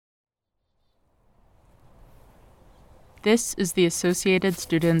This is the Associated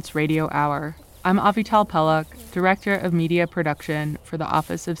Students Radio Hour. I'm Avital Pelak, Director of Media Production for the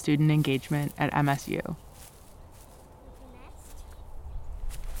Office of Student Engagement at MSU.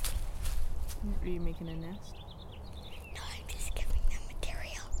 Are you making a nest? No, I'm just giving them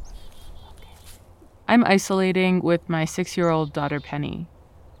material. I'm isolating with my 6-year-old daughter Penny.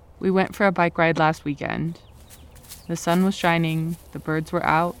 We went for a bike ride last weekend. The sun was shining, the birds were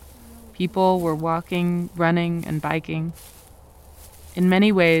out, people were walking, running, and biking. In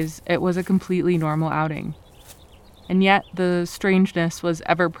many ways, it was a completely normal outing. And yet, the strangeness was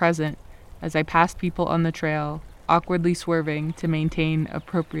ever present as I passed people on the trail, awkwardly swerving to maintain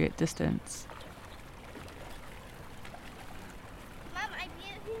appropriate distance. Mom, I'm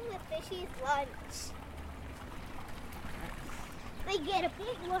using the fishies' lunch. They get a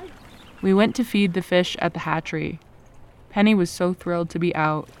big one. We went to feed the fish at the hatchery. Penny was so thrilled to be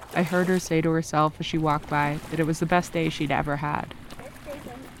out, I heard her say to herself as she walked by that it was the best day she'd ever had.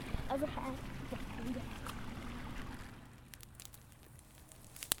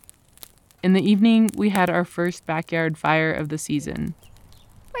 In the evening, we had our first backyard fire of the season.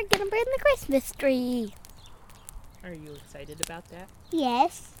 We're gonna burn the Christmas tree. Are you excited about that?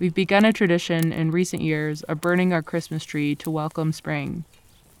 Yes. We've begun a tradition in recent years of burning our Christmas tree to welcome spring.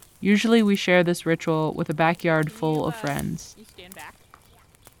 Usually we share this ritual with a backyard full of friends. You stand back.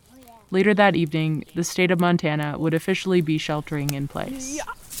 Later that evening, the state of Montana would officially be sheltering in place. Yeah.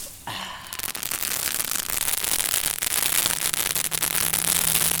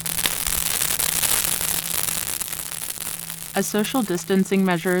 As social distancing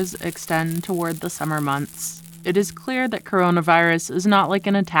measures extend toward the summer months, it is clear that coronavirus is not like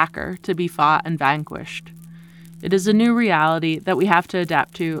an attacker to be fought and vanquished. It is a new reality that we have to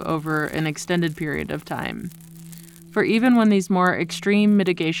adapt to over an extended period of time. For even when these more extreme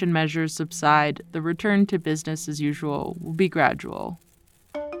mitigation measures subside, the return to business as usual will be gradual.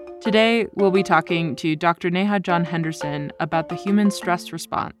 Today, we'll be talking to Dr. Neha John Henderson about the human stress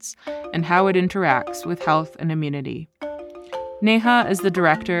response and how it interacts with health and immunity. Neha is the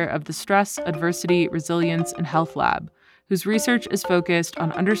director of the Stress, Adversity, Resilience, and Health Lab, whose research is focused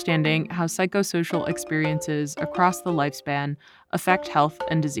on understanding how psychosocial experiences across the lifespan affect health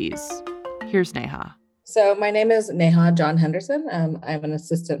and disease. Here's Neha. So my name is Neha John Henderson. I'm an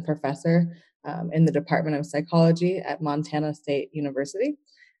assistant professor in the Department of Psychology at Montana State University.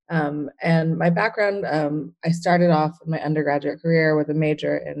 And my background, I started off my undergraduate career with a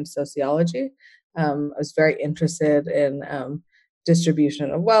major in sociology. I was very interested in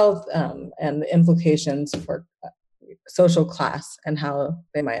distribution of wealth and the implications for social class and how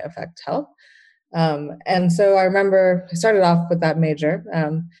they might affect health. And so I remember I started off with that major,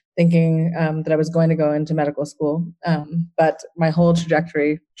 thinking that I was going to go into medical school. But my whole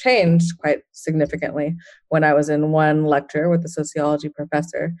trajectory changed quite significantly when I was in one lecture with a sociology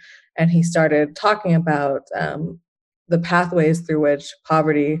professor, and he started talking about the pathways through which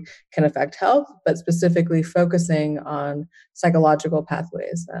poverty can affect health, but specifically focusing on psychological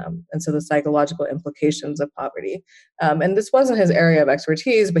pathways. And so the psychological implications of poverty. And this wasn't his area of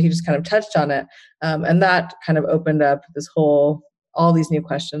expertise, but he just kind of touched on it. And that kind of opened up all these new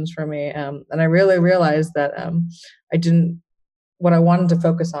questions for me. And I really realized that what I wanted to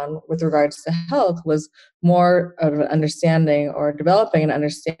focus on with regards to health was more of an understanding or developing an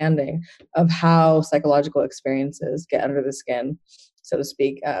understanding of how psychological experiences get under the skin, so to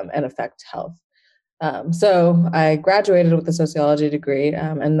speak, and affect health. So I graduated with a sociology degree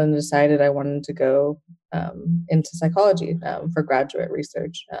and then decided I wanted to go into psychology for graduate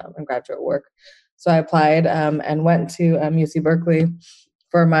research and graduate work. So I applied and went to UC Berkeley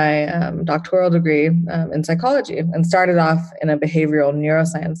for my doctoral degree in psychology, and started off in a behavioral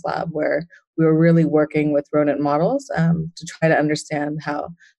neuroscience lab where we were really working with rodent models to try to understand how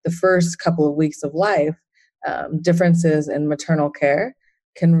the first couple of weeks of life, differences in maternal care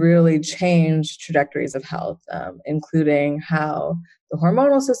can really change trajectories of health, including how the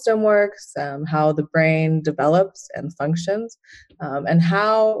hormonal system works, how the brain develops and functions, and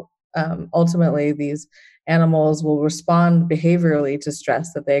how ultimately these animals will respond behaviorally to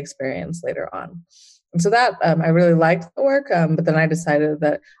stress that they experience later on. And so that I really liked the work, but then I decided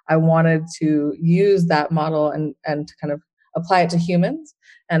that I wanted to use that model and to kind of apply it to humans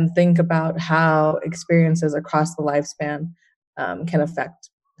and think about how experiences across the lifespan can affect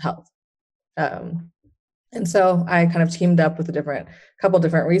health. And so I kind of teamed up with a couple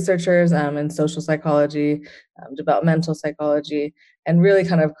different researchers in social psychology, developmental psychology, and really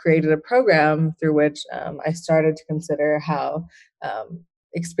kind of created a program through which I started to consider how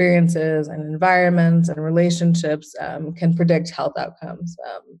experiences and environments and relationships can predict health outcomes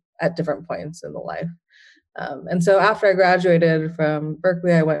at different points in the life. And so after I graduated from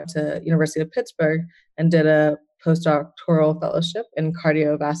Berkeley, I went to University of Pittsburgh and did a postdoctoral fellowship in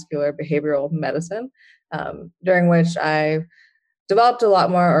cardiovascular behavioral medicine, during which I developed a lot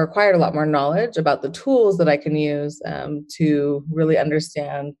more or acquired a lot more knowledge about the tools that I can use to really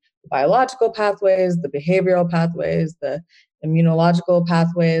understand the biological pathways, the behavioral pathways, the immunological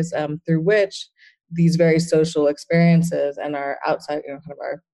pathways through which these very social experiences and our outside, kind of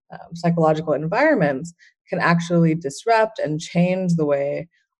our psychological environments can actually disrupt and change the way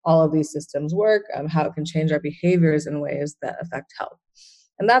all of these systems work, how it can change our behaviors in ways that affect health.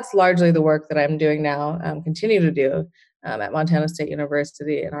 And that's largely the work that I'm doing now, continue to do at Montana State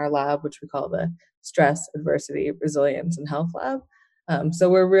University in our lab, which we call the Stress, Adversity, Resilience, and Health Lab. So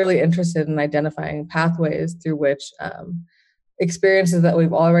we're really interested in identifying pathways through which experiences that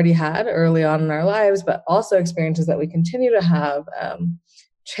we've already had early on in our lives, but also experiences that we continue to have,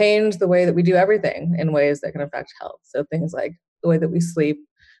 change the way that we do everything in ways that can affect health. So things like the way that we sleep,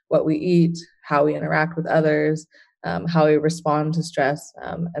 what we eat, how we interact with others, how we respond to stress,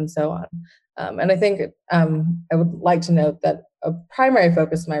 and so on. And I think I would like to note that a primary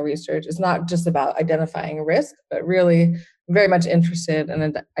focus of my research is not just about identifying risk, but really very much interested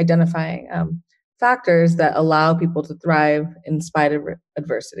in identifying factors that allow people to thrive in spite of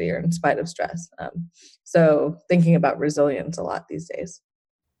adversity or in spite of stress. So thinking about resilience a lot these days.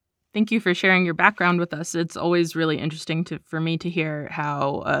 Thank you for sharing your background with us. It's always really interesting for me to hear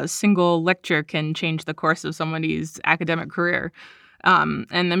how a single lecture can change the course of somebody's academic career. And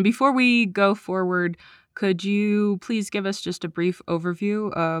then before we go forward, could you please give us just a brief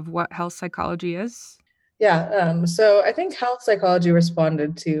overview of what health psychology is? Yeah, so I think health psychology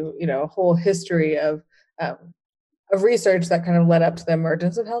responded to a whole history of research that kind of led up to the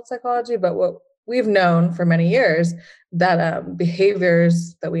emergence of health psychology. But what we've known for many years that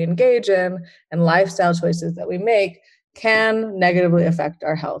behaviors that we engage in and lifestyle choices that we make can negatively affect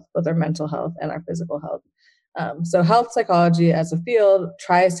our health, both our mental health and our physical health. So health psychology as a field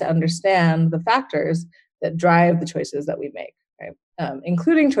tries to understand the factors that drive the choices that we make, right?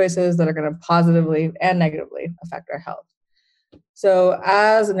 Including choices that are going to positively and negatively affect our health. So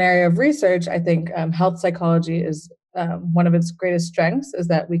as an area of research, I think health psychology is one of its greatest strengths is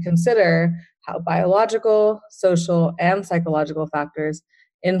that we consider how biological, social, and psychological factors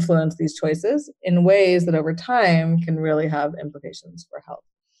influence these choices in ways that over time can really have implications for health.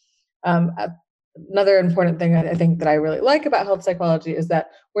 Another important thing I think that I really like about health psychology is that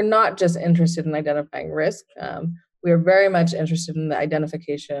we're not just interested in identifying risk. We are very much interested in the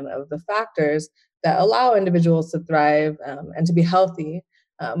identification of the factors that allow individuals to thrive and to be healthy,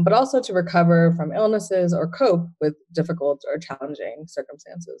 but also to recover from illnesses or cope with difficult or challenging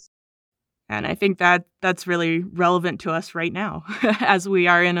circumstances. And I think that that's really relevant to us right now as we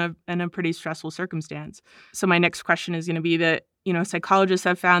are in a pretty stressful circumstance. So my next question is going to be that, psychologists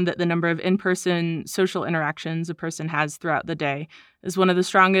have found that the number of in-person social interactions a person has throughout the day is one of the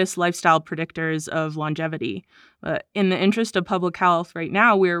strongest lifestyle predictors of longevity. But in the interest of public health right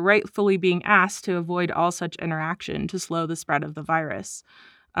now, we're rightfully being asked to avoid all such interaction to slow the spread of the virus.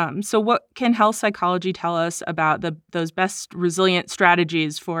 So what can health psychology tell us about those best resilient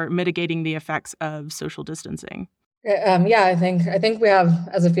strategies for mitigating the effects of social distancing? Yeah, I think we have,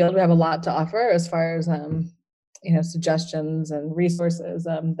 as a field, we have a lot to offer as far as suggestions and resources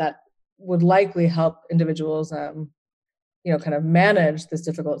that would likely help individuals kind of manage this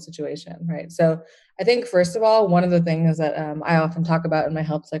difficult situation, right? So I think, first of all, one of the things that I often talk about in my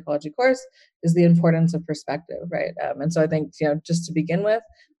health psychology course is the importance of perspective, right? And so I think, just to begin with,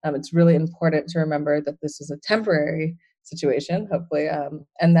 it's really important to remember that this is a temporary situation, hopefully,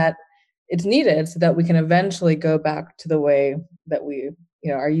 and that it's needed so that we can eventually go back to the way that we,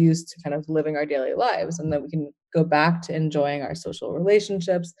 are used to kind of living our daily lives, and that we can go back to enjoying our social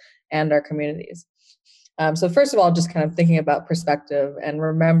relationships and our communities. So first of all, just kind of thinking about perspective and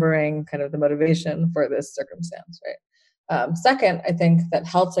remembering kind of the motivation for this circumstance, right? Second, I think that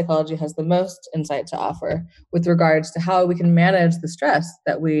health psychology has the most insight to offer with regards to how we can manage the stress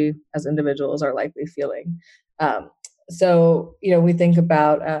that we as individuals are likely feeling. So, we think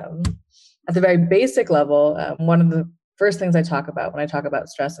about at the very basic level, one of the first things I talk about when I talk about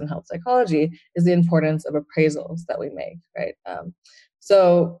stress and health psychology is the importance of appraisals that we make, right?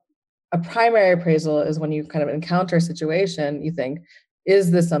 So a primary appraisal is when you kind of encounter a situation, you think,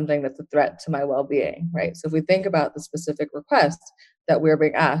 is this something that's a threat to my well-being, right? So if we think about the specific request that we're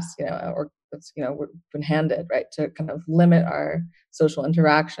being asked, or that's, we've been handed, right, to kind of limit our social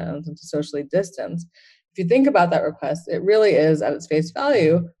interactions and to socially distance. If you think about that request, it really is at its face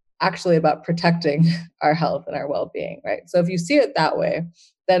value actually about protecting our health and our well-being, right? So if you see it that way,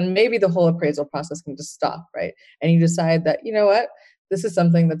 then maybe the whole appraisal process can just stop, right? And you decide that, you know what, this is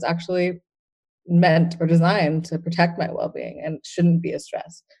something that's actually meant or designed to protect my well-being and shouldn't be a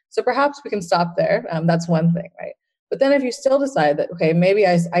stress. So perhaps we can stop there. That's one thing, right? But then if you still decide that, okay, maybe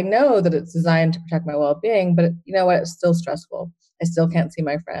I know that it's designed to protect my well-being, but you know what, it's still stressful. I still can't see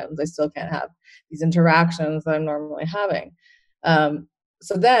my friends. I still can't have these interactions that I'm normally having.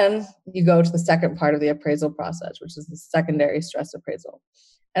 So then you go to the second part of the appraisal process, which is the secondary stress appraisal.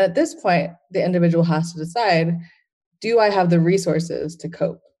 And at this point, the individual has to decide, do I have the resources to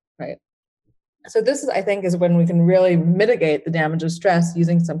cope, right? So this is, I think, is when we can really mitigate the damage of stress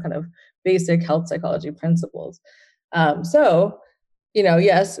using some kind of basic health psychology principles. So,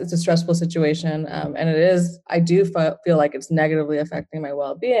 yes, it's a stressful situation, and it is. I do feel like it's negatively affecting my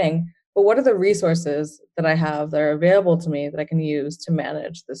well-being. But what are the resources that I have that are available to me that I can use to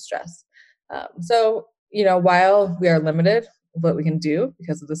manage the stress? So, while we are limited what we can do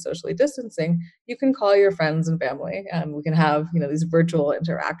because of the socially distancing, you can call your friends and family. We can have, these virtual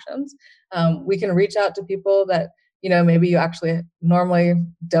interactions. We can reach out to people that, maybe you actually normally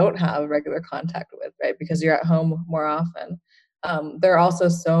don't have regular contact with, right? Because you're at home more often. There are also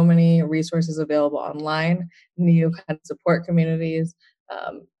so many resources available online, new kind of support communities.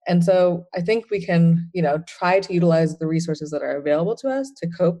 And so I think we can, try to utilize the resources that are available to us to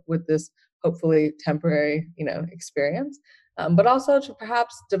cope with this hopefully temporary, experience. But also to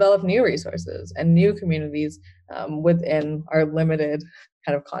perhaps develop new resources and new communities within our limited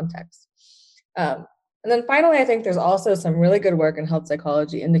kind of context. And then finally, I think there's also some really good work in health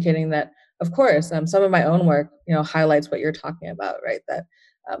psychology indicating that, of course, some of my own work, highlights what you're talking about, right? That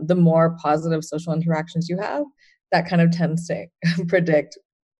the more positive social interactions you have, that kind of tends to predict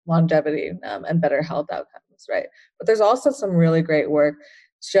longevity and better health outcomes, right? But there's also some really great work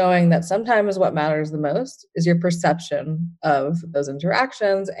showing that sometimes what matters the most is your perception of those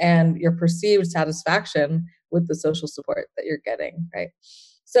interactions and your perceived satisfaction with the social support that you're getting, right?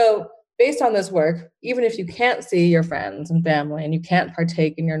 So based on this work, even if you can't see your friends and family and you can't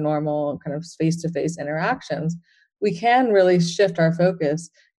partake in your normal kind of face-to-face interactions, we can really shift our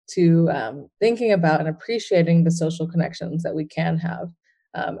focus to thinking about and appreciating the social connections that we can have.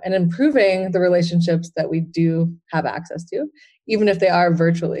 And improving the relationships that we do have access to, even if they are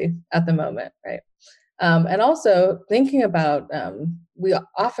virtually at the moment, right? And also thinking about, we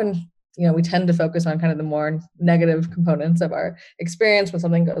often, we tend to focus on kind of the more negative components of our experience when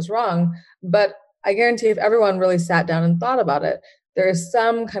something goes wrong. But I guarantee if everyone really sat down and thought about it, there is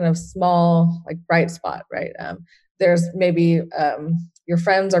some kind of small, like, bright spot, right? There's maybe your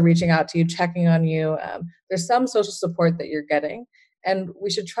friends are reaching out to you, checking on you. There's some social support that you're getting. And we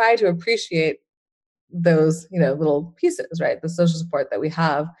should try to appreciate those, little pieces, right? The social support that we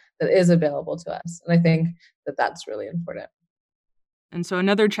have that is available to us. And I think that that's really important. And so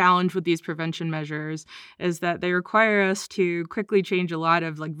another challenge with these prevention measures is that they require us to quickly change a lot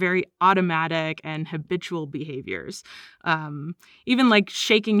of very automatic and habitual behaviors, even like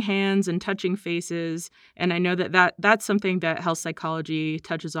shaking hands and touching faces. And I know that's something that health psychology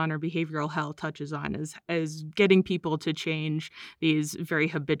touches on, or behavioral health touches on, is getting people to change these very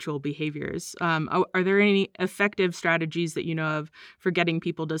habitual behaviors. Are there any effective strategies that you know of for getting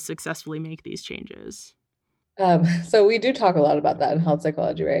people to successfully make these changes? So we do talk a lot about that in health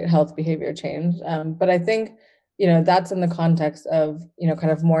psychology, right? Health behavior change. But I think, that's in the context of,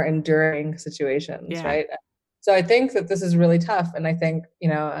 kind of more enduring situations, right? So I think that this is really tough. And I think,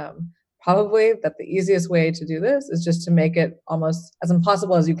 probably that the easiest way to do this is just to make it almost as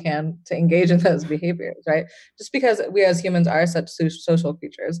impossible as you can to engage in those behaviors, right? Just because we as humans are such social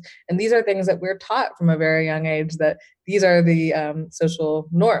creatures. And these are things that we're taught from a very young age, that these are the social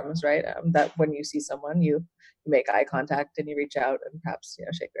norms, right? That when you see someone, you make eye contact and you reach out and perhaps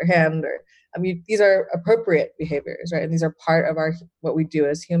shake their hand, or these are appropriate behaviors, right? And these are part of what we do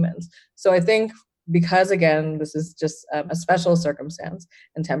as humans. So I think, because again, this is just a special circumstance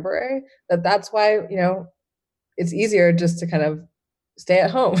and temporary, that's why it's easier just to kind of stay at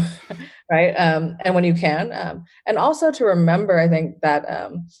home, right? And when you can, and also to remember, I think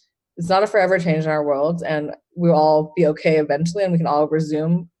that it's not a forever change in our world, and we'll all be okay eventually, and we can all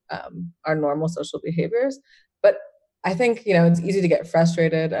resume our normal social behaviors. But I think, it's easy to get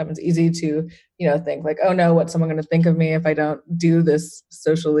frustrated. It's easy to, think like, oh no, what's someone going to think of me if I don't do this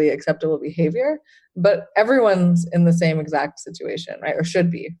socially acceptable behavior? But everyone's in the same exact situation, right? Or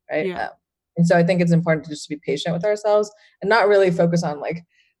should be, right? Yeah. And so I think it's important to just be patient with ourselves and not really focus on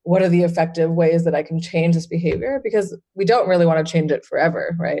what are the effective ways that I can change this behavior, because we don't really want to change it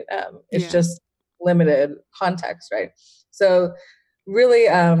forever, right? It's just limited context, right? So really,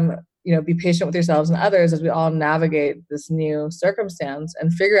 be patient with yourselves and others as we all navigate this new circumstance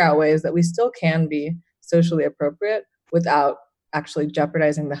and figure out ways that we still can be socially appropriate without actually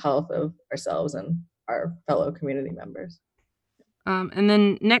jeopardizing the health of ourselves and our fellow community members. And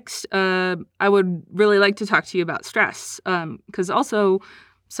then next, I would really like to talk to you about stress, because also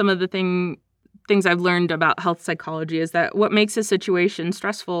some of the things I've learned about health psychology is that what makes a situation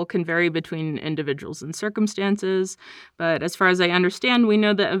stressful can vary between individuals and circumstances. But as far as I understand, we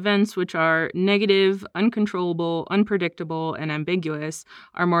know that events which are negative, uncontrollable, unpredictable, and ambiguous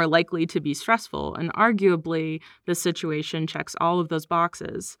are more likely to be stressful. And arguably, this situation checks all of those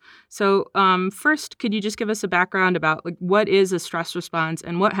boxes. So first, could you just give us a background about what is a stress response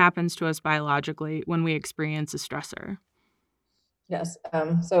and what happens to us biologically when we experience a stressor? Yes.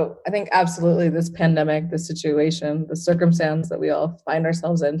 So I think absolutely this pandemic, this situation, the circumstance that we all find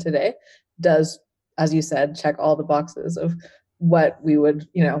ourselves in today does, as you said, check all the boxes of what we would,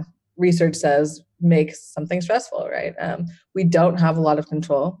 research says makes something stressful, right? We don't have a lot of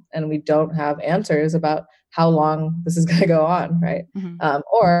control and we don't have answers about how long this is going to go on, right? Mm-hmm.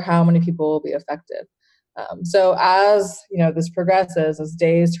 Or how many people will be affected. So as, this progresses, as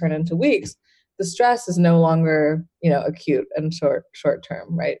days turn into weeks, the stress is no longer, acute and short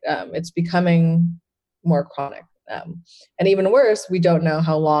term, right? It's becoming more chronic. And even worse, we don't know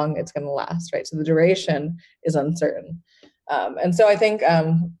how long it's going to last, right? So the duration is uncertain. And so I think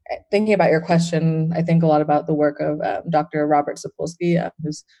thinking about your question, I think a lot about the work of Dr. Robert Sapolsky,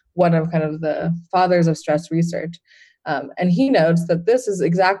 who's one of kind of the fathers of stress research. And he notes that this is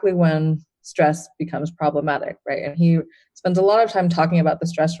exactly when stress becomes problematic, right? And he spends a lot of time talking about the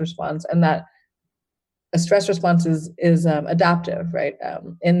stress response and that a stress response is adaptive, right?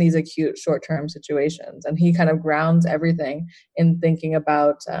 In these acute short-term situations. And he kind of grounds everything in thinking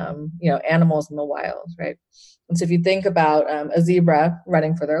about, animals in the wild, right? And so if you think about a zebra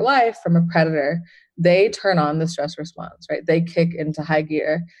running for their life from a predator, they turn on the stress response, right? They kick into high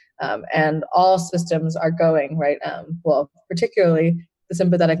gear and all systems are going, right? Particularly the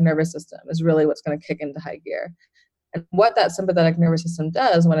sympathetic nervous system is really what's going to kick into high gear. And what that sympathetic nervous system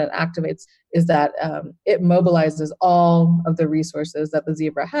does when it activates is that it mobilizes all of the resources that the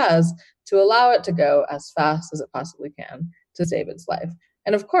zebra has to allow it to go as fast as it possibly can to save its life.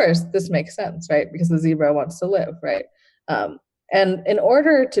 And of course, this makes sense, right? Because the zebra wants to live, right? And in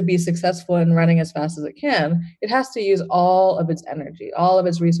order to be successful in running as fast as it can, it has to use all of its energy, all of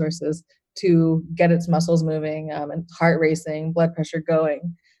its resources to get its muscles moving and heart racing, blood pressure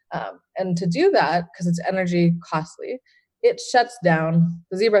going. And to do that, because it's energy costly, the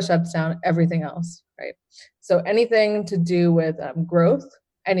zebra shuts down everything else, right? So anything to do with growth,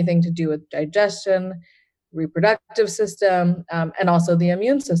 anything to do with digestion, reproductive system, and also the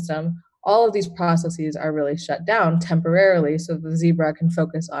immune system, all of these processes are really shut down temporarily so the zebra can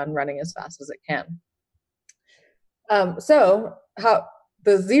focus on running as fast as it can. So how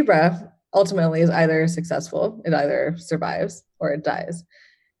the zebra ultimately is either successful, it either survives or it dies.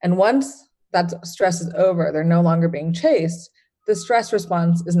 And once that stress is over, they're no longer being chased, the stress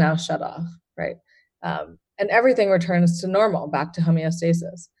response is now shut off, right? And everything returns to normal, back to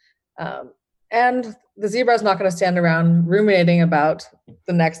homeostasis. And the zebra is not going to stand around ruminating about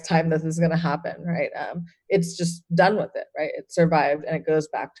the next time this is going to happen, right? It's just done with it, right? It survived and it goes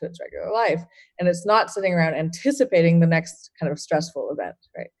back to its regular life. And it's not sitting around anticipating the next kind of stressful event,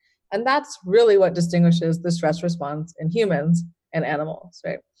 right? And that's really what distinguishes the stress response in humans and animals,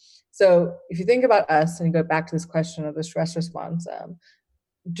 right? So if you think about us and you go back to this question of the stress response,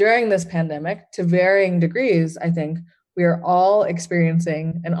 during this pandemic, to varying degrees, I think we are all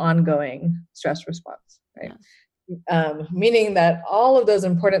experiencing an ongoing stress response, right? Yes. Meaning that all of those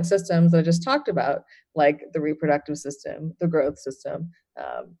important systems that I just talked about, like the reproductive system, the growth system,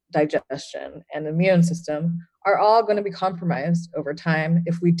 digestion, and immune system, are all going to be compromised over time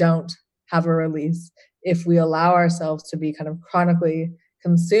if we don't have a release, if we allow ourselves to be kind of chronically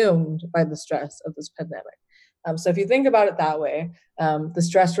consumed by the stress of this pandemic. So if you think about it that way, the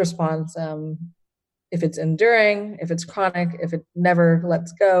stress response, if it's enduring, if it's chronic, if it never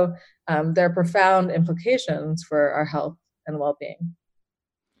lets go, there are profound implications for our health and well-being.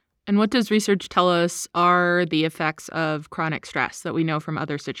 And what does research tell us are the effects of chronic stress that we know from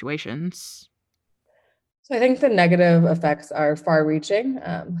other situations? So I think the negative effects are far-reaching.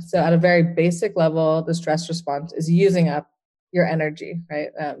 So at a very basic level, the stress response is using up your energy, right?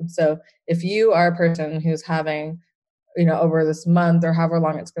 So if you are a person who's having, over this month or however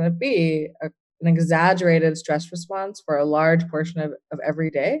long it's going to be, an exaggerated stress response for a large portion of every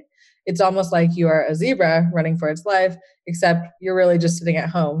day, it's almost like you are a zebra running for its life, except you're really just sitting at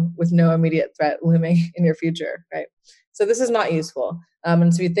home with no immediate threat looming in your future, right? So this is not useful.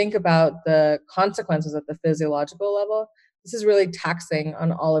 And so you think about the consequences at the physiological level, this is really taxing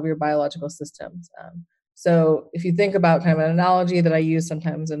on all of your biological systems. So if you think about kind of an analogy that I use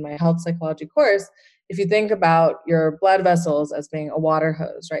sometimes in my health psychology course, if you think about your blood vessels as being a water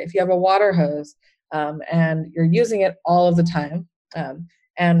hose, right? If you have a water hose and you're using it all of the time,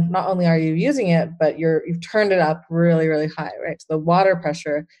 and not only are you using it, but you've turned it up really, really high, right? So the water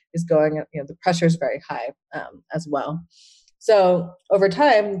pressure is going, the pressure is very high as well. So over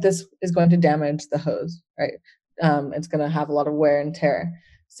time, this is going to damage the hose, right? It's going to have a lot of wear and tear.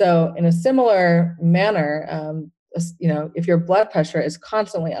 So in a similar manner, if your blood pressure is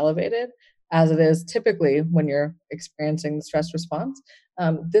constantly elevated, as it is typically when you're experiencing the stress response,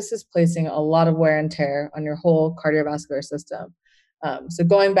 this is placing a lot of wear and tear on your whole cardiovascular system. So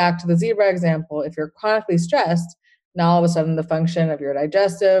going back to the zebra example, if you're chronically stressed, now all of a sudden the function of your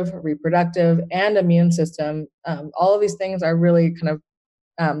digestive, reproductive, and immune system, all of these things are really kind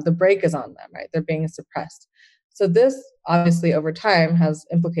of, the brake is on them, right? They're being suppressed. So this obviously over time has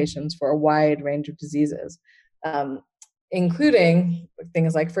implications for a wide range of diseases, including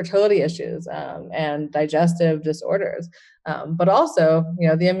things like fertility issues and digestive disorders, but also,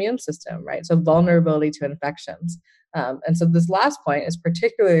 the immune system, right? So vulnerability to infections. And so this last point is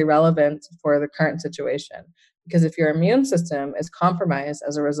particularly relevant for the current situation, because if your immune system is compromised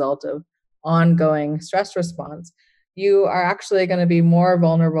as a result of ongoing stress response, you are actually going to be more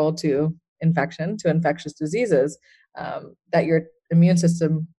vulnerable to infection, to infectious diseases that your immune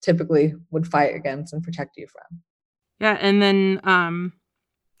system typically would fight against and protect you from. Yeah, and then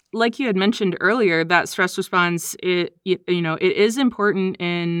like you had mentioned earlier, that stress response, it is important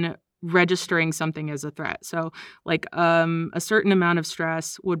in registering something as a threat. So like a certain amount of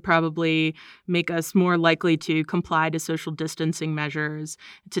stress would probably make us more likely to comply to social distancing measures,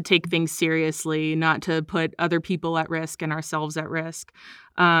 to take things seriously, not to put other people at risk and ourselves at risk.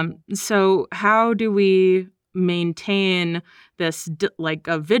 So how do we maintain this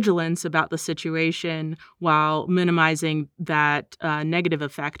a vigilance about the situation while minimizing that negative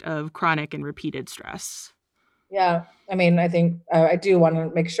effect of chronic and repeated stress? Yeah, I mean, I think I do want to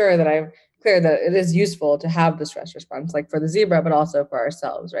make sure that I'm clear that it is useful to have the stress response, like for the zebra, but also for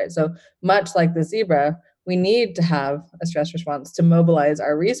ourselves, right? So much like the zebra, we need to have a stress response to mobilize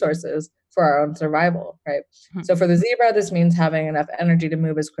our resources for our own survival, right? Mhm. So for the zebra, this means having enough energy to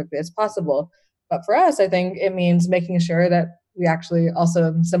move as quickly as possible. But for us, I think it means making sure that we actually also,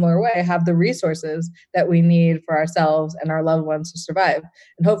 in a similar way, have the resources that we need for ourselves and our loved ones to survive.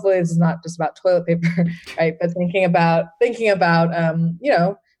 And hopefully this is not just about toilet paper, right? But thinking about,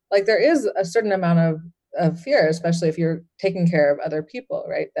 like there is a certain amount of fear, especially if you're taking care of other people,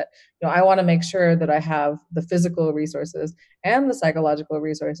 right? That, I want to make sure that I have the physical resources and the psychological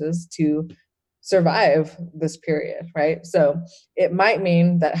resources to survive this period, right? So it might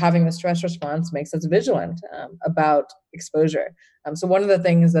mean that having the stress response makes us vigilant about exposure. So one of the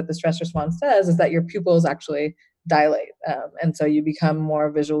things that the stress response does is that your pupils actually dilate. And so you become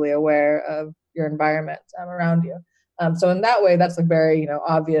more visually aware of your environment around you. So in that way, that's a very,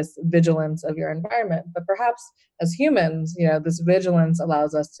 obvious vigilance of your environment. But perhaps as humans, this vigilance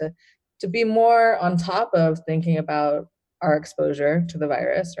allows us to be more on top of thinking about our exposure to the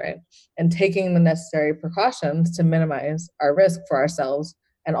virus, right? And taking the necessary precautions to minimize our risk for ourselves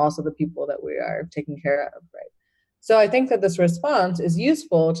and also the people that we are taking care of, right? So I think that this response is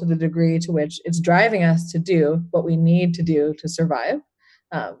useful to the degree to which it's driving us to do what we need to do to survive.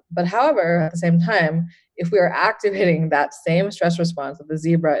 But however, at the same time, if we are activating that same stress response that the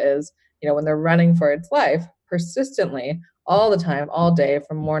zebra is, when they're running for its life persistently all the time, all day,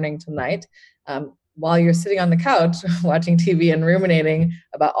 from morning to night, while you're sitting on the couch watching TV and ruminating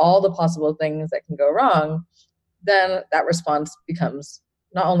about all the possible things that can go wrong, then that response becomes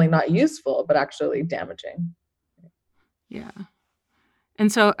not only not useful, but actually damaging. Yeah.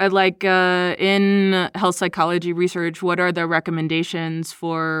 And so in health psychology research, what are the recommendations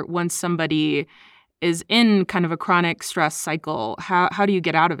for once somebody is in kind of a chronic stress cycle? How do you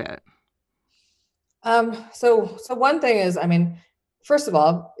get out of it? So one thing is, first of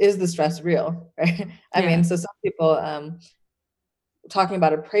all, is the stress real, right? So some people talking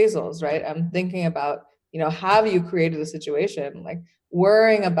about appraisals, right? I'm thinking about, have you created a situation like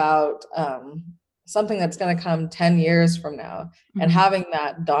worrying about something that's going to come 10 years from now, and having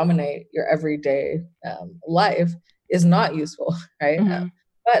that dominate your everyday life is not useful, right? Mm-hmm.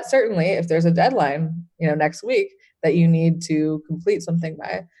 But certainly if there's a deadline, next week that you need to complete something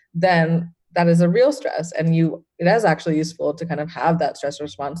by, then that is a real stress. And it is actually useful to kind of have that stress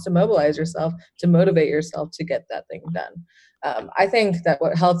response to mobilize yourself, to motivate yourself to get that thing done. I think that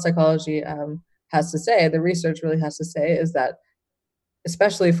what health psychology has to say, the research really has to say, is that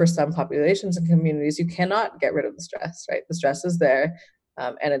especially for some populations and communities, you cannot get rid of the stress, right? The stress is there,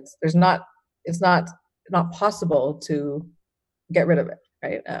 and it's not possible to get rid of it,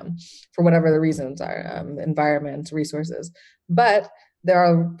 right? For whatever the reasons are, environment, resources. But there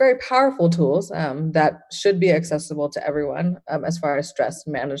are very powerful tools that should be accessible to everyone as far as stress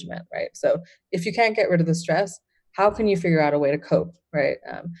management, right? So if you can't get rid of the stress, how can you figure out a way to cope, right?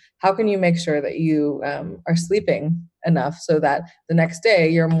 How can you make sure that you are sleeping enough so that the next day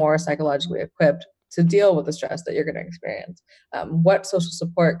you're more psychologically equipped to deal with the stress that you're going to experience? What social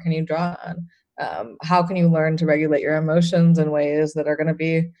support can you draw on? How can you learn to regulate your emotions in ways that are going to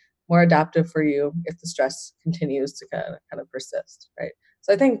be more adaptive for you if the stress continues to kind of persist, right?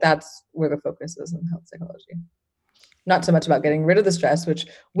 So I think that's where the focus is in health psychology. Not so much about getting rid of the stress, which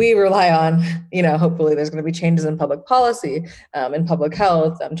we rely on. Hopefully there's going to be changes in public policy, in public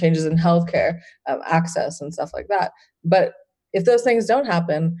health, changes in healthcare, access and stuff like that. But if those things don't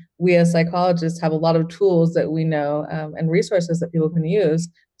happen, we as psychologists have a lot of tools that we know and resources that people can use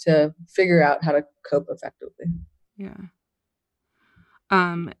to figure out how to cope effectively. Yeah.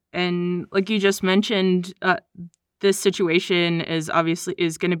 And like you just mentioned, this situation is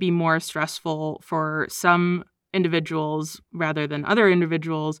going to be more stressful for some individuals rather than other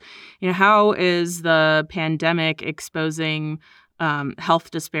individuals. How is the pandemic exposing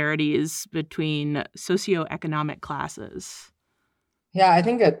health disparities between socioeconomic classes? Yeah, I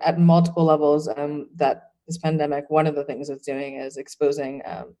think at multiple levels that this pandemic, one of the things it's doing is exposing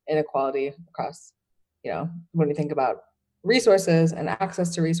inequality across, when you think about resources and access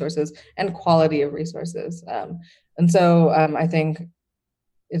to resources and quality of resources. And so I think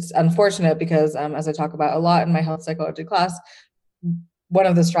it's unfortunate because as I talk about a lot in my health psychology class, one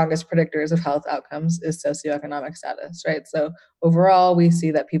of the strongest predictors of health outcomes is socioeconomic status, right? So overall, we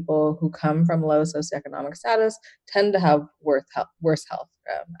see that people who come from low socioeconomic status tend to have worse health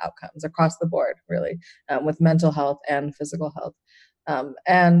outcomes across the board, really, with mental health and physical health.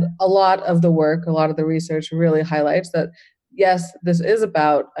 And a lot of the work, a lot of the research really highlights that, yes, this is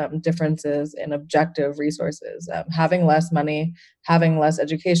about differences in objective resources. Having less money, having less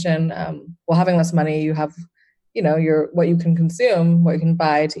education, having less money, you have what you can consume, what you can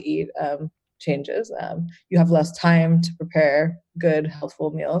buy to eat changes. You have less time to prepare good,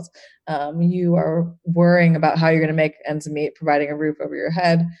 healthful meals. You are worrying about how you're going to make ends meet, providing a roof over your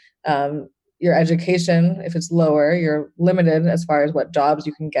head. Your education, if it's lower, you're limited as far as what jobs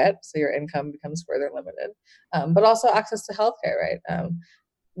you can get, so your income becomes further limited. But also access to healthcare, right?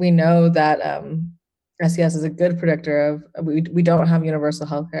 We know that SES is a good predictor of, we don't have universal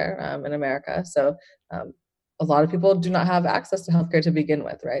healthcare in America, so a lot of people do not have access to healthcare to begin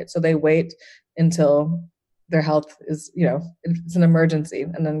with, right? So they wait until their health is, it's an emergency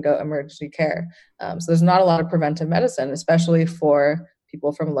and then go emergency care. So there's not a lot of preventive medicine, especially for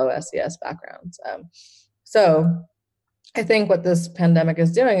people from low SES backgrounds. So I think what this pandemic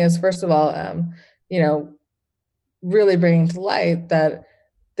is doing is, first of all, really bringing to light that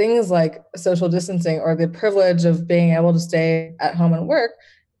things like social distancing or the privilege of being able to stay at home and work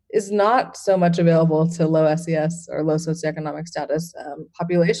is not so much available to low SES or low socioeconomic status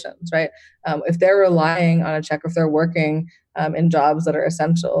populations, right? If they're relying on a check, if they're working in jobs that are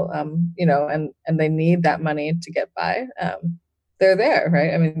essential, and they need that money to get by, they're there,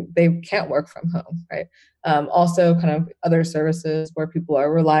 right? I mean, they can't work from home, right? Also, kind of other services where people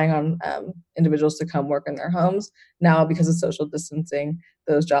are relying on individuals to come work in their homes. Now, because of social distancing,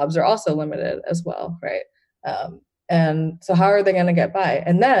 those jobs are also limited as well, right? And so how are they going to get by?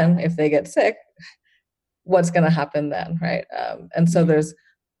 And then if they get sick, what's going to happen then, right? And so there's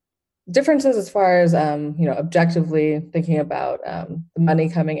differences as far as, objectively thinking about the money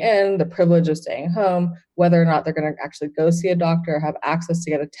coming in, the privilege of staying home, whether or not they're going to actually go see a doctor or have access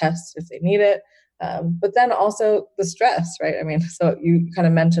to get a test if they need it. But then also the stress, right? I mean, so you kind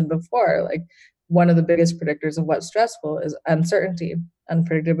of mentioned before, like one of the biggest predictors of what's stressful is uncertainty,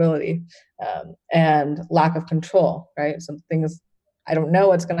 unpredictability, and lack of control, right? Some things, I don't know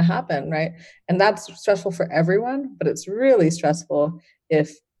what's going to happen, right? And that's stressful for everyone, but it's really stressful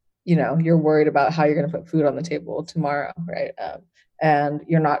if, you're worried about how you're going to put food on the table tomorrow, right? And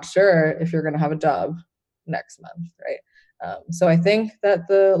you're not sure if you're going to have a job next month, right? So I think that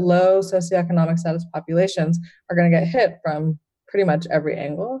the low socioeconomic status populations are going to get hit from pretty much every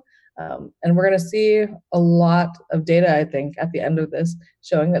angle. And we're going to see a lot of data, I think, at the end of this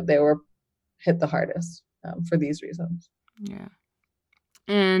showing that they were hit the hardest for these reasons. Yeah.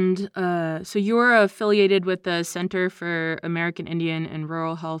 And so you're affiliated with the Center for American Indian and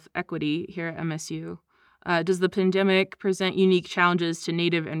Rural Health Equity here at MSU. Does the pandemic present unique challenges to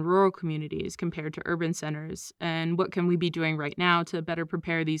Native and rural communities compared to urban centers? And what can we be doing right now to better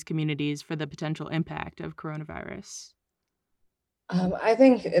prepare these communities for the potential impact of coronavirus? I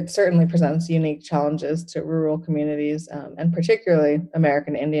think it certainly presents unique challenges to rural communities, and particularly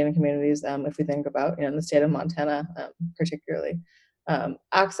American Indian communities. If we think about, in the state of Montana, particularly,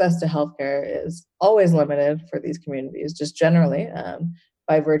 access to healthcare is always limited for these communities, just generally,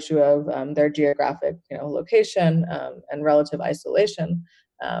 by virtue of their geographic, location, and relative isolation.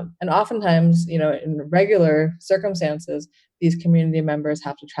 And oftentimes, in regular circumstances, these community members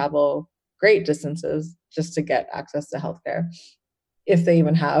have to travel great distances just to get access to healthcare, if they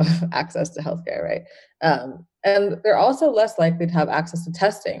even have access to healthcare, right? And they're also less likely to have access to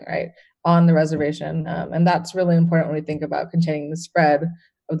testing, right, on the reservation. And that's really important when we think about containing the spread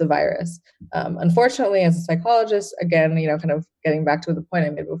of the virus. Unfortunately, as a psychologist, again, kind of getting back to the point I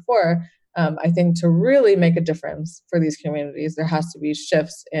made before, I think to really make a difference for these communities, there has to be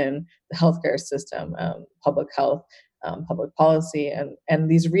shifts in the healthcare system, public health, public policy, and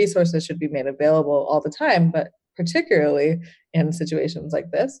these resources should be made available all the time, but particularly in situations like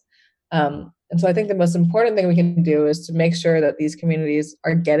this. And so I think the most important thing we can do is to make sure that these communities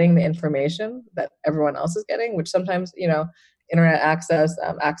are getting the information that everyone else is getting, which sometimes, internet access,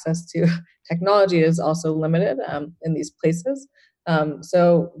 access to technology is also limited in these places.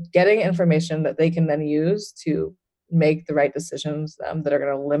 So getting information that they can then use to make the right decisions that are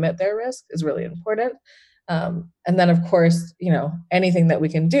going to limit their risk is really important. And then, of course, anything that we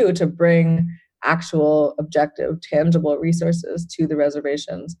can do to bring actual, objective, tangible resources to the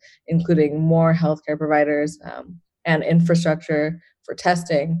reservations, including more healthcare providers and infrastructure for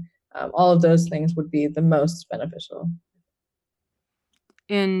testing. All of those things would be the most beneficial.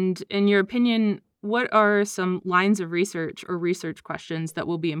 And in your opinion, what are some lines of research or research questions that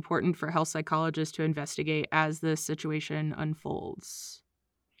will be important for health psychologists to investigate as this situation unfolds?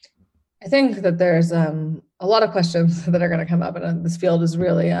 I think that there's a lot of questions that are going to come up, and this field is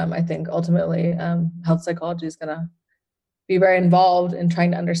really, I think, ultimately, health psychology is going to be very involved in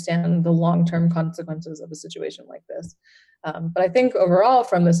trying to understand the long-term consequences of a situation like this. But I think overall,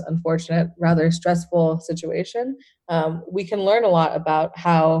 from this unfortunate, rather stressful situation, we can learn a lot about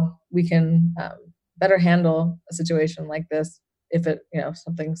how we can better handle a situation like this if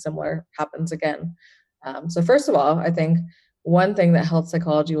something similar happens again. So first of all, I think one thing that health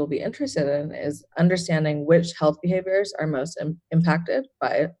psychology will be interested in is understanding which health behaviors are most impacted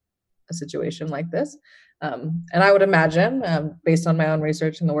by a situation like this. And I would imagine, based on my own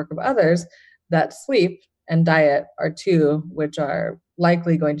research and the work of others, that sleep and diet are two which are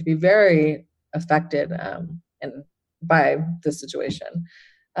likely going to be very affected by this situation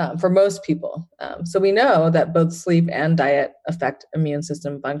for most people. So we know that both sleep and diet affect immune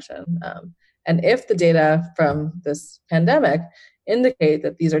system function. And if the data from this pandemic indicate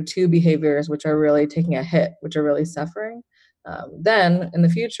that these are two behaviors which are really taking a hit, which are really suffering, then in the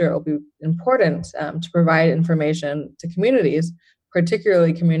future, it will be important to provide information to communities,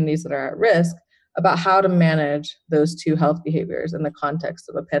 particularly communities that are at risk, about how to manage those two health behaviors in the context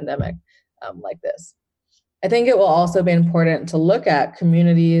of a pandemic like this. I think it will also be important to look at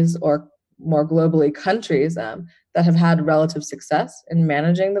communities, or more globally, countries that have had relative success in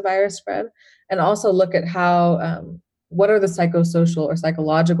managing the virus spread, and also look at how what are the psychosocial or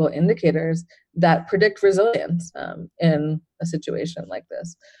psychological indicators that predict resilience in a situation like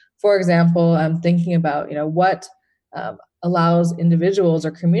this. For example, I'm thinking about what allows individuals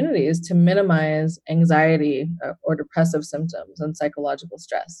or communities to minimize anxiety or depressive symptoms and psychological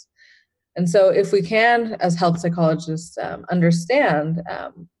stress. And so if we can, as health psychologists, understand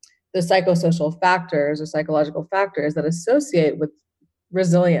the psychosocial factors or psychological factors that associate with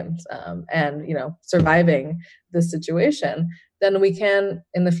resilience and surviving this situation, then we can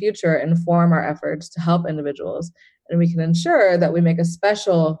in the future inform our efforts to help individuals, and we can ensure that we make a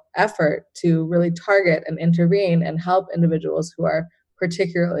special effort to really target and intervene and help individuals who are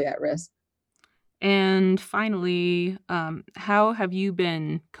particularly at risk. And finally, how have you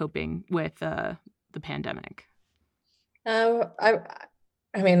been coping with the pandemic?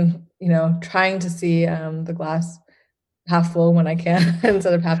 I mean, trying to see the glass half full when I can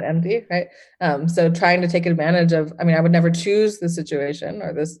instead of half empty, right? So trying to take advantage of, I would never choose the situation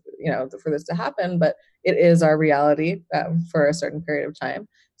or this, for this to happen, but it is our reality for a certain period of time.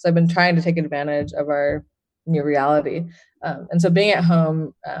 So I've been trying to take advantage of our new reality. And so being at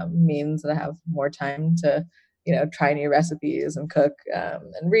home means that I have more time to, try new recipes and cook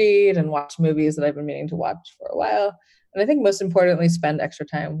and read and watch movies that I've been meaning to watch for a while. And I think most importantly, spend extra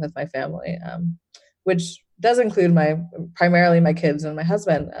time with my family, which does include primarily my kids and my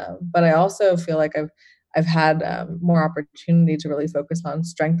husband. But I also feel like I've I've had more opportunity to really focus on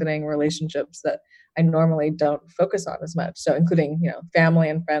strengthening relationships that I normally don't focus on as much. So including, family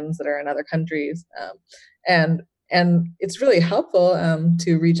and friends that are in other countries. And it's really helpful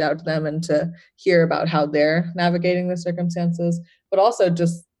to reach out to them and to hear about how they're navigating the circumstances, but also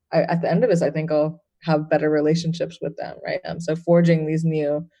just at the end of this, I think I'll have better relationships with them, right? So forging these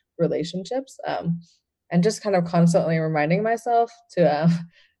new relationships and just kind of constantly reminding myself to,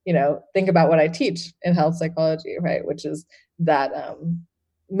 think about what I teach in health psychology, right? Which is that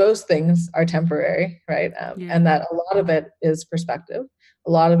most things are temporary, right? And that a lot of it is perspective.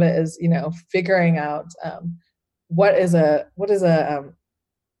 A lot of it is, figuring out what is a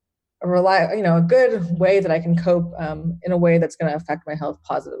good way that I can cope in a way that's going to affect my health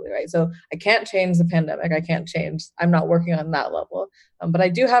positively, right? So I can't change the pandemic. I'm not working on that level, but I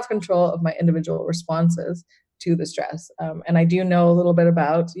do have control of my individual responses to the stress. And I do know a little bit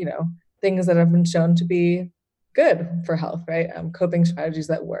about, things that have been shown to be good for health, right? Coping strategies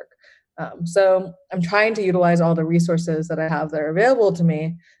that work. So I'm trying to utilize all the resources that I have that are available to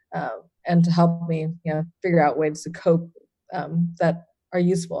me and to help me, figure out ways to cope that are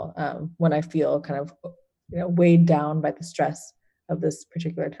useful when I feel kind of, weighed down by the stress of this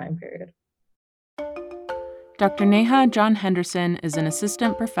particular time period. Dr. Neha John Henderson is an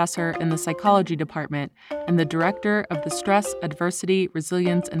assistant professor in the psychology department and the director of the Stress, Adversity,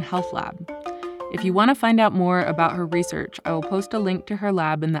 Resilience, and Health Lab. If you want to find out more about her research, I will post a link to her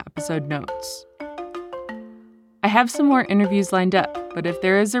lab in the episode notes. I have some more interviews lined up, but if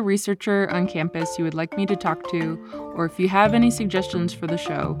there is a researcher on campus you would like me to talk to, or if you have any suggestions for the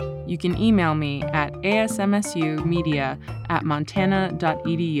show, you can email me at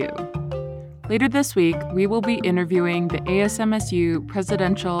asmsumedia@montana.edu. Later this week, we will be interviewing the ASMSU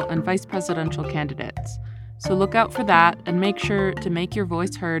presidential and vice presidential candidates. So look out for that and make sure to make your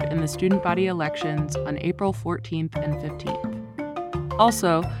voice heard in the student body elections on April 14th and 15th.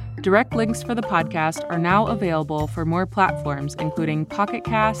 Also, direct links for the podcast are now available for more platforms, including Pocket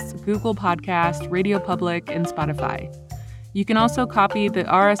Casts, Google Podcasts, Radio Public, and Spotify. You can also copy the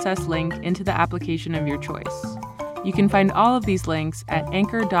RSS link into the application of your choice. You can find all of these links at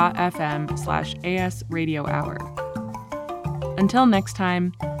anchor.fm/ASRadioHour. Until next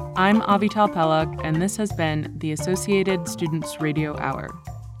time, I'm Avital Pelak, and this has been the Associated Students Radio Hour.